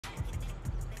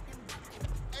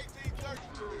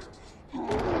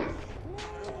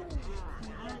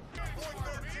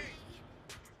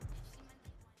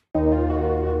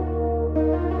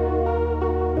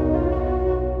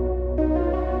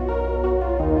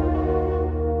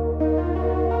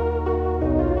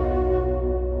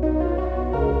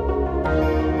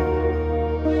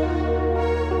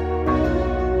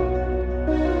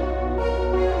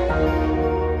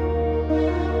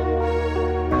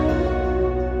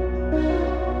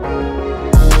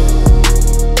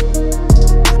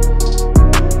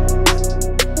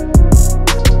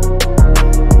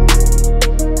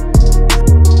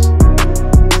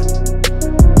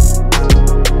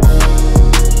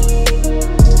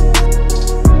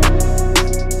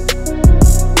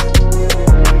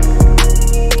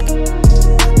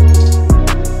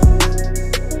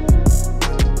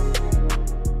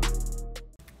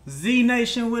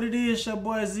ZNation, what it is, your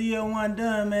boy ZL1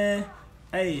 done, man.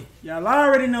 Hey, y'all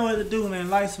already know what to do, man.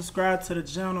 Like, subscribe to the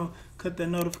channel, cut that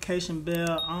notification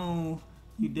bell on.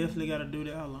 You definitely gotta do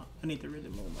that. Hold on, I need to really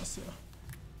move myself.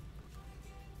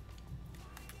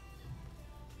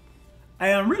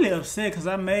 Hey, I'm really upset because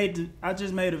I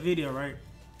just made a video, right?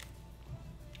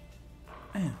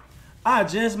 Damn, I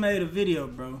just made a video,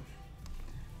 bro.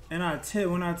 And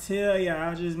when I tell y'all,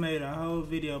 I just made a whole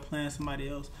video playing somebody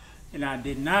else. And I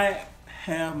did not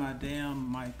have my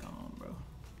damn mic on, bro.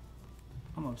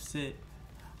 I'm upset.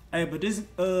 Hey, but this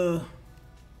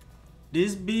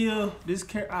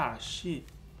shit.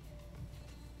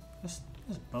 That's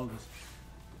bogus.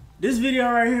 This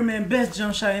video right here, man, best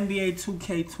jump shot NBA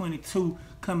 2K22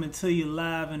 coming to you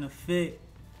live in effect.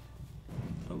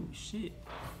 Oh shit.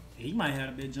 He might have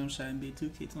a best jump shot NBA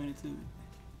 2K22.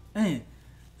 Man,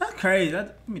 that's crazy.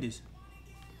 Give me this.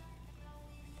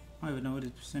 I don't even know what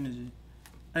this percentage is.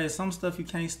 Hey, some stuff you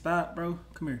can't stop, bro.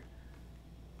 Come here.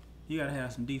 You gotta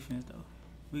have some defense, though.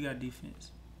 We got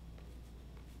defense.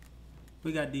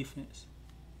 We got defense.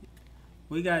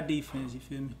 We got defense, you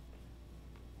feel me?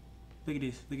 Look at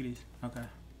this. Look at this. Okay.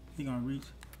 He gonna reach.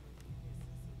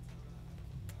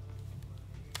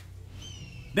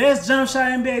 Best jump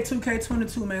shot NBA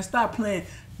 2K22, man. Stop playing.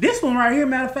 This one right here,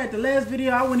 matter of fact, the last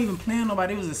video, I wasn't even playing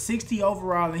nobody. It was a 60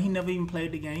 overall, and he never even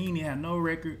played the game. He didn't have no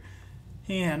record.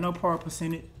 He ain't had no power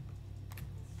percentage.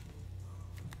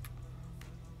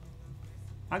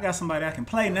 I got somebody that can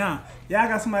play now. Yeah, I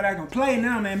got somebody that can play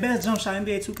now, man. Best jump shot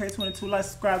NBA 2K22. Like,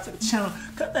 subscribe to the channel.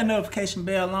 Cut that notification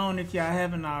bell on if y'all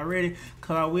haven't already,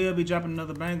 because I will be dropping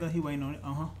another banger. He waiting on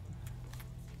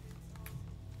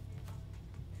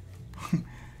it.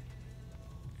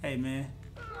 Hey, man.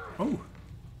 Oh. Let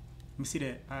me see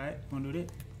that. Alright, wanna do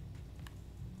that?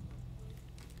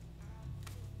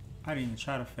 I didn't even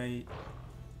try to fade.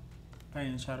 Let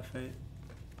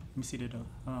me see that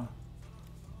though.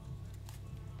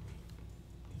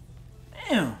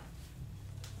 Damn.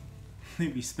 They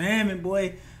be spamming,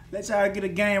 boy. Let y'all get a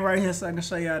game right here so I can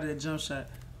show y'all that jump shot.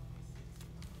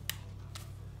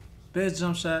 Best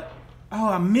jump shot. Oh,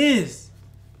 I missed.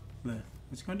 Look,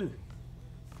 what you gonna do?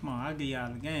 Come on, I'll give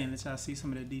y'all the game. Let y'all see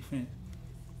some of that defense.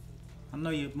 I know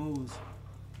your moves.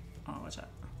 Oh, watch out.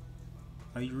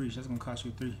 Oh, you reach. That's gonna cost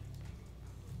you 3.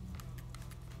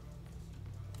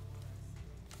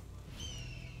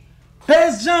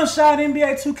 Best jump shot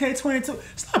NBA 2K22.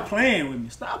 Stop playing with me.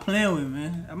 Stop playing with me,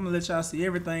 man. I'm gonna let y'all see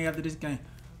everything after this game.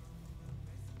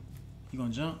 You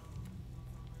gonna jump?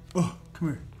 Oh, come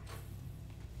here.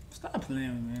 Stop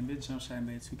playing with me, man. Best jump shot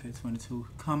NBA 2K22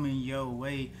 coming your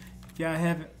way. If y'all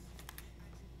haven't.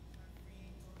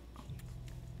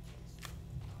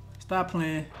 Stop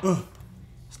playing. Ugh.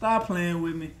 Stop playing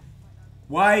with me.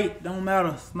 White, don't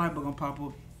matter. Sniper gonna pop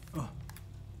up. Ugh.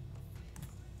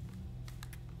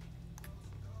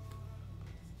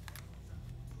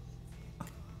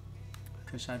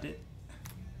 Good shot it.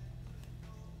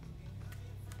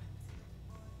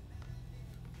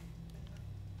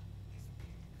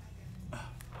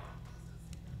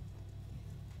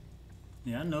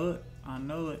 Yeah, I know it. I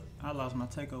know it. I lost my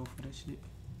takeover for that shit.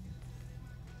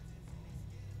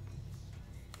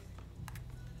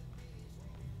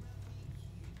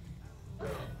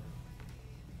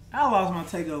 I lost my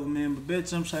takeover, man, but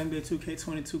best jump shot NBA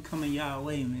 2K22 coming y'all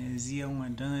way, man.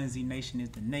 ZL1 done. ZNation is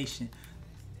the nation.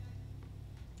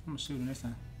 I'm gonna shoot him this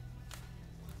time.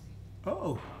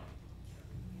 Oh.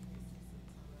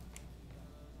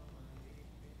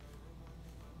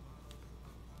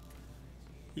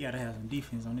 You gotta have some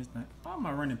defense on this thing. Why am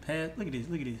I running past? Look at this.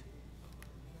 Look at this.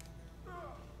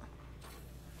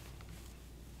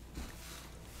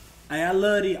 Hey, I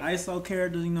love the ISO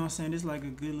characters, you know what I'm saying? This is like a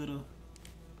good little...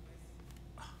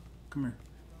 Come here.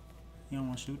 You don't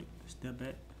want to shoot it. Step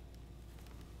back.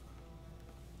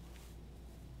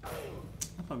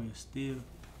 I probably a steal.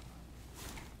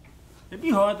 It'd be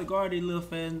hard to guard these little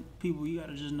fast people. You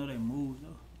gotta just know they move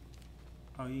though.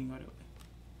 Oh, you ain't got it.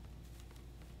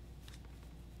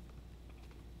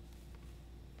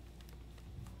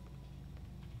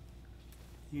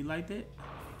 You like that?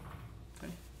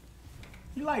 Okay.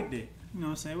 You like that? You know what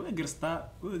I'm saying? We'll get a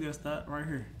stop. We'll get a stop right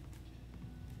here.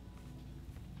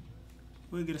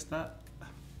 We'll get a stop.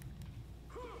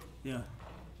 Yeah.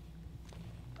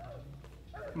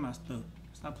 Come on, stuff.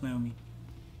 Stop playing with me.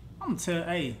 I'm gonna tell,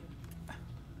 hey.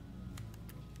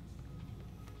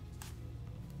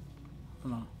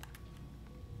 Hold on.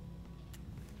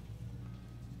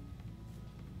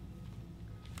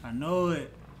 I know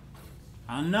it.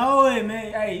 I know it,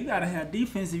 man. Hey, you gotta have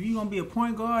defense. If you gonna be a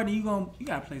point guard, and you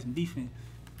gotta play some defense.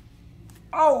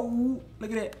 Oh,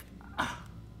 look at that. Ah.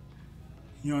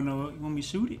 You don't know. You want me to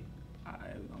shoot it? All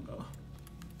right, we're gonna go.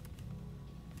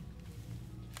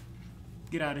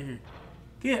 Get out of here.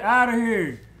 Get out of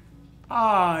here.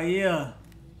 Ah, yeah.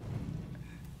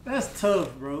 That's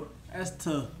tough, bro. That's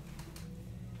tough.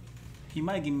 He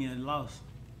might give me a loss.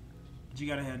 But you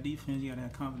gotta have defense. You gotta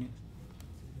have confidence.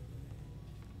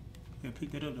 Yeah,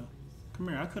 pick that up though. Come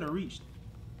here. I could have reached.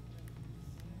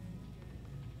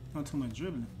 Not too much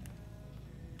dribbling.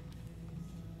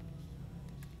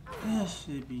 That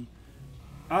should be.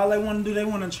 All they want to do, they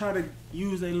want to try to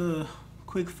use a little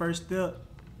quick first step.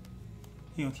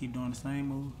 He gonna keep doing the same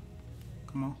move.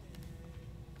 Come on.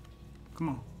 Come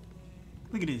on.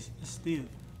 Look at this. It's still.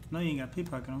 No, you ain't got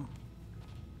pickpocket on.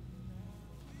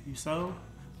 You sold?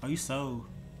 Oh, you sold.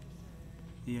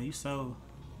 Yeah, you sold.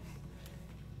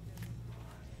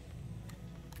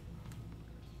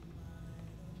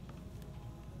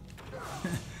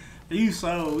 You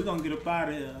sold. We gonna get up out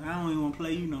of here. I don't even want to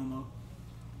play you no more.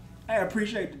 I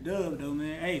appreciate the dub though,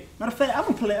 man. Hey, matter of fact, I'm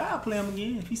gonna play. I'll play him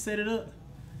again if he set it up.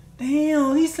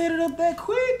 Damn, he set it up that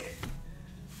quick,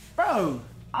 bro.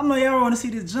 I know y'all want to see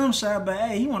this jump shot, but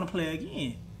hey, he want to play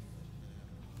again.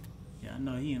 Yeah, I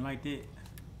know he ain't like that.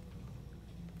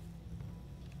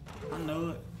 I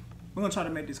know it. We're gonna try to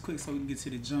make this quick so we can get to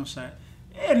the jump shot.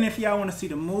 And if y'all want to see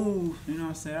the move, you know what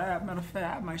I'm saying? Matter of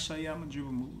fact, I might show y'all my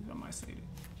dribble moves. I might say that.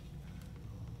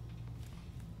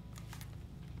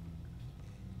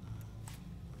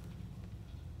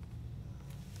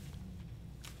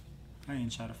 I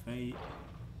ain't try to fade.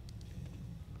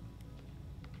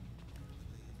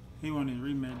 He wanted his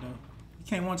rematch though. You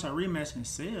can't want your rematch and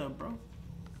sell, bro.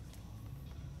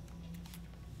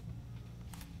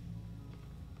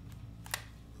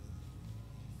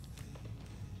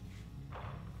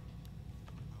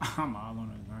 I'm all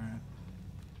on the ground.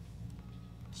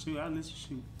 Shoot, I'll let you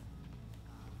shoot.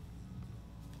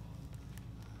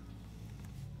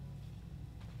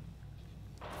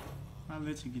 I'll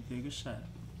let you get that good shot.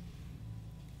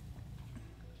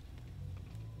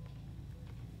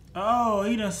 Oh,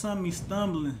 he done sent me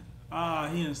stumbling. Ah,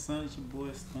 he done sent your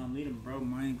boy stumbling. He done broke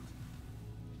my ankles.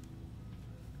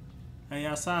 Hey,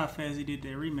 y'all saw how fast he did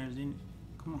that rematch, didn't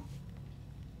he? Come on.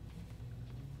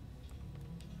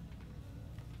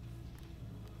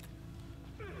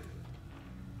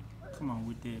 Come on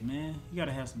with that, man. You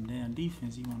gotta have some damn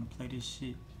defense. You wanna play this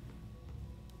shit.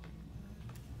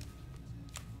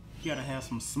 You gotta have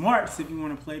some smarts if you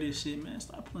wanna play this shit, man.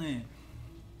 Stop playing.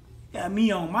 Got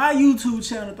me on my YouTube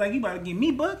channel. Think you about to give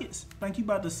me buckets? Think you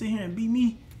about to sit here and beat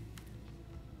me?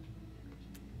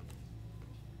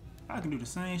 I can do the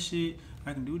same shit.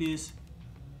 I can do this.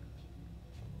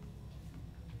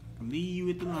 I can leave you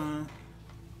at the line.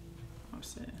 I'm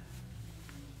saying,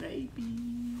 baby.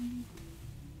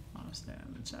 I'm saying,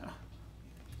 let y'all.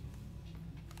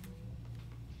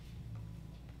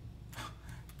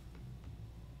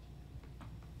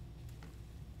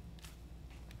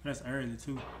 That's early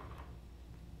too.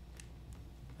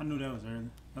 I knew that was early.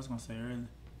 I was gonna say early.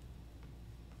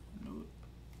 I knew it.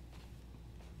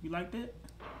 You like that?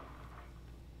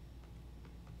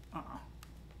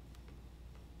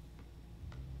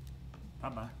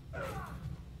 Bye-bye.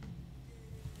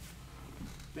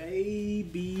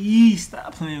 Baby,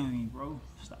 stop playing with me, bro.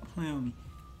 Stop playing with me.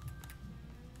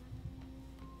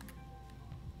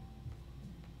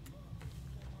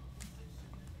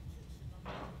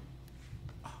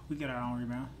 We get our own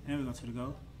rebound, and we go to the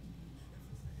goal.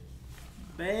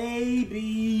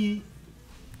 Baby,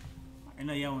 I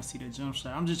know y'all want to see that jump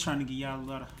shot. I'm just trying to get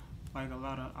y'all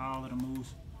all of the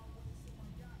moves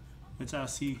that y'all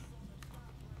see.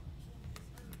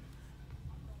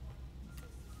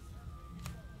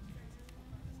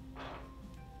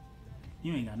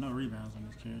 You ain't got no rebounds on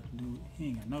this character, dude. He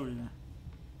ain't got no rebound.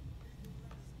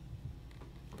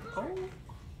 Oh.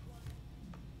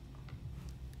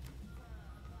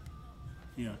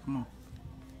 Yeah, come on.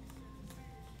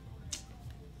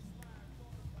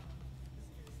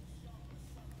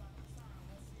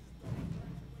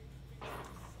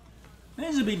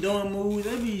 Ninja be doing moves.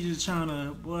 They be just trying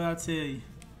to, boy, I tell you.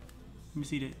 Let me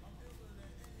see that.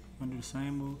 Gonna do the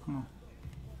same move. Come on.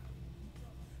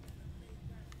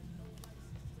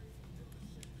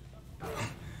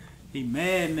 He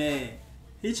mad.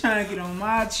 He trying to get on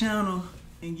my channel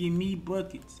and give me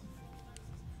buckets.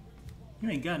 You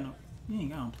ain't got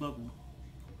unpluggable.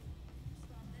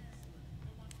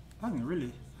 I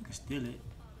can steal it.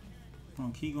 Come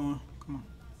on, keep going. Come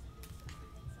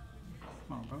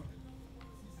on, bro.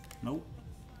 Nope.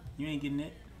 You ain't getting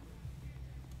that.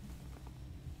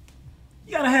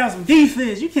 You gotta have some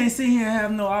defense. You can't sit here and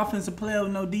have no offensive player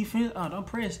with no defense. Oh, don't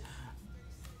press.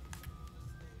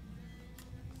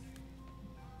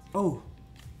 Oh,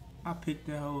 I picked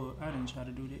that hole up. I didn't try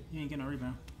to do that. You ain't getting no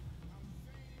rebound.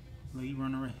 Look, you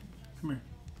run away. Come here.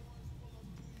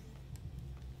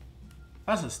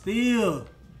 That's a steal.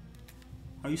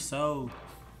 Oh, you sold.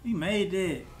 You made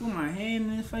that. Put my hand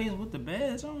in his face with the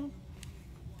badge on.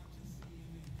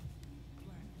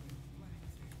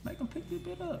 Make him pick this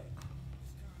bit up.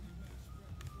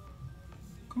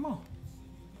 Come on.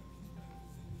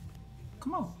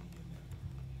 Come on.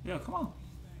 Yeah, come on.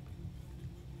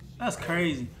 That's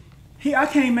crazy. I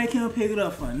can't make him pick it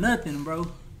up for nothing,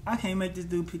 bro. I can't make this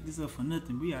dude pick this up for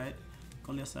nothing. Be alright.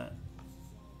 Go left side.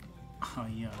 Oh,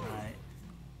 yeah, alright.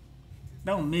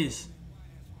 Don't miss.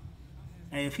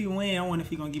 Hey, if he win, I wonder if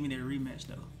he gonna give me that rematch,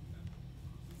 though.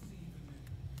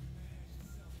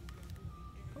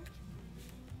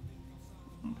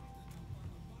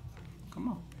 Come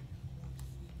on.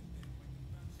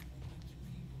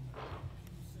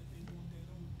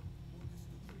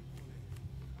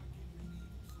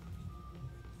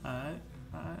 Alright,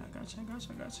 I got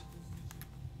you.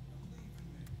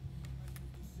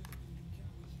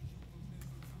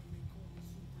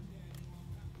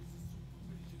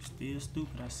 Still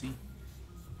stupid, I see.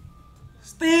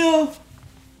 Still,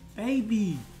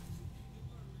 baby.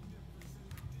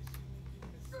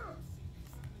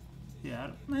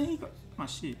 Yeah, man, he got my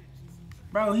shit.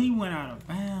 Bro, he went out of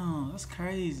bounds. That's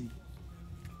crazy.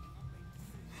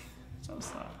 So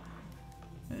sorry.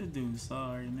 This dude's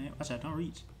sorry, man. Watch out, don't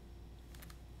reach.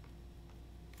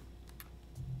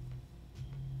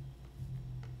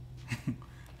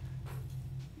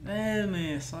 That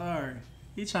man, sorry.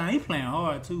 He playing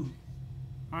hard too.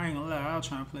 I ain't gonna lie, I was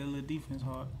trying to play a little defense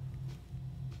hard.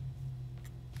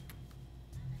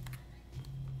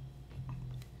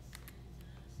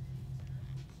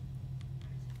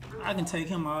 I can take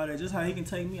him all that. Just how he can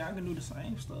take me, I can do the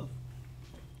same stuff.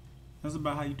 That's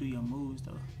about how you do your moves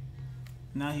though.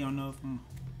 Now he don't know if I'm...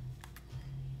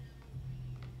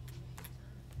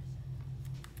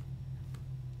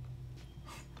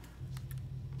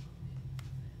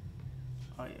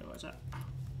 Oh yeah, watch out.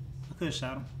 I could've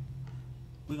shot him.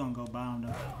 We gonna go by him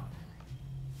though.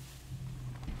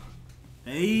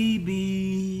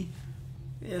 Baby.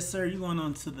 Yes sir, you going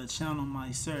on to the channel,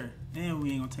 my sir. And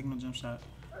we ain't gonna take no jump shot.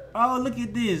 Oh, look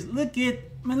at this. Look at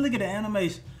the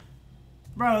animation.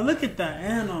 Bro, look at the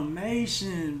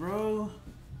animation, bro.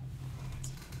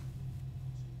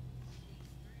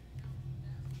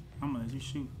 I'm gonna let you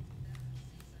shoot.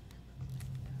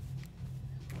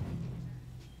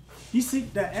 You see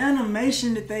the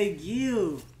animation that they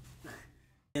give.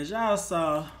 As y'all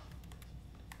saw,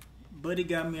 Buddy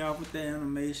got me off with that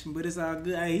animation, but it's all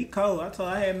good. Hey, he cold.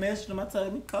 I had messaged him. I told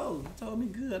him he cold. He told me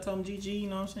good. I told him GG, you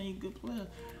know what I'm saying? You good player.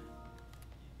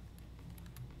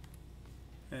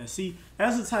 Yeah, see,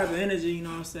 that's the type of energy, you know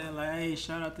what I'm saying? Like, hey,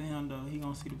 shout out to him though. He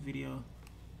gonna see the video.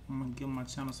 I'm gonna give him my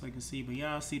channel so he can see. But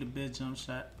y'all see the best jump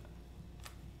shot.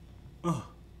 Let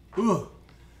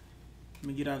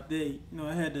me get out there. You know,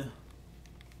 I had to.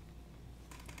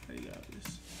 There you go.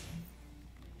 This.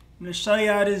 I'm gonna show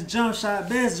y'all this jump shot,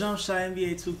 best jump shot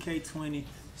NBA 2K20.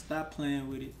 Stop playing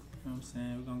with it. You know what I'm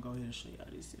saying? We're gonna go ahead and show y'all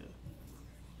this here.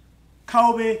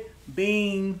 Kobe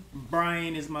Bean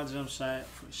Bryant is my jump shot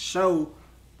for sure.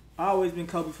 Always been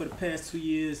Kobe for the past 2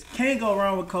 years. Can't go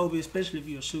wrong with Kobe, especially if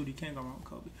you're a shooter. You can't go wrong with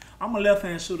Kobe. I'm a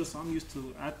left-hand shooter, so I'm used to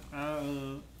it. I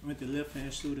went to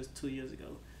left-hand shooters 2 years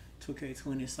ago,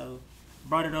 2K20, so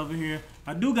brought it over here.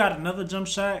 I do got another jump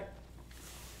shot.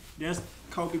 That's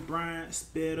Kobe Bryant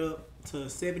sped up to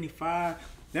 75.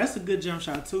 That's a good jump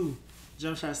shot too.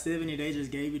 Jump shot 70, they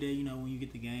just gave you that, you know, when you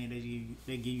get the game,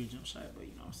 they give you a jump shot, but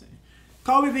you know what I'm saying.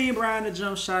 Kobe Bean Bryant, a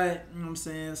jump shot, you know what I'm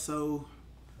saying? So,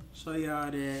 show y'all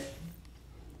that.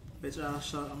 Bet y'all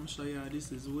I'm gonna show y'all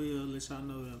this as well. Let y'all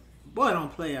know that boy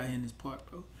don't play out here in this park,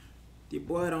 bro. The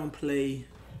boy don't play.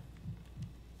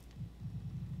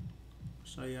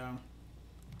 Show y'all.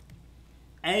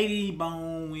 80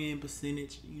 bone win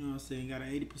percentage. You know what I'm saying? Got an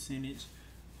 80%.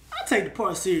 I take the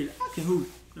part serious. I can hoop.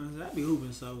 You know what I'm saying? I be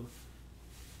hooping, so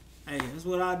Hey, that's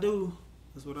what I do.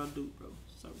 That's what I do, bro.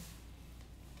 So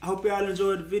I hope y'all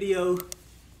enjoyed the video.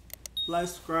 Like,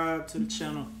 subscribe to the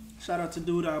channel. Shout out to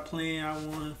dude I playing. I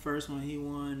won first one. He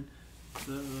won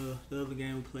the other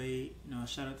game we played. You know,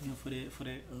 shout out to him for that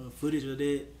footage of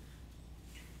that.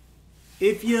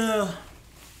 If you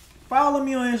follow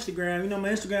me on Instagram, you know my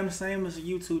Instagram the same as the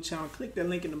YouTube channel. Click that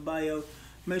link in the bio.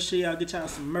 Make sure y'all get y'all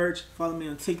some merch. Follow me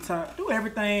on TikTok. Do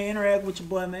everything. Interact with your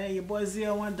boy, man. Your boy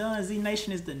ZL1 done.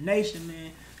 ZNation is the nation,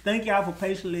 man. Thank y'all for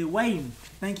patiently waiting.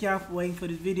 Thank y'all for waiting for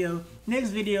this video. Next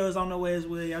video is on the way as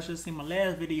well. Y'all should have seen my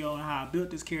last video on how I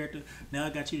built this character. Now I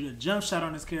got you to jump shot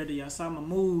on this character. Y'all saw my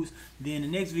moves. Then the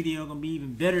next video gonna be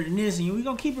even better than this. And we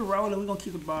gonna keep it rolling. We gonna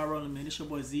keep the ball rolling, man. This your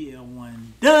boy ZL1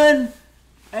 done.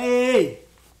 Hey,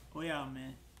 we out,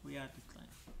 man. We out this thing.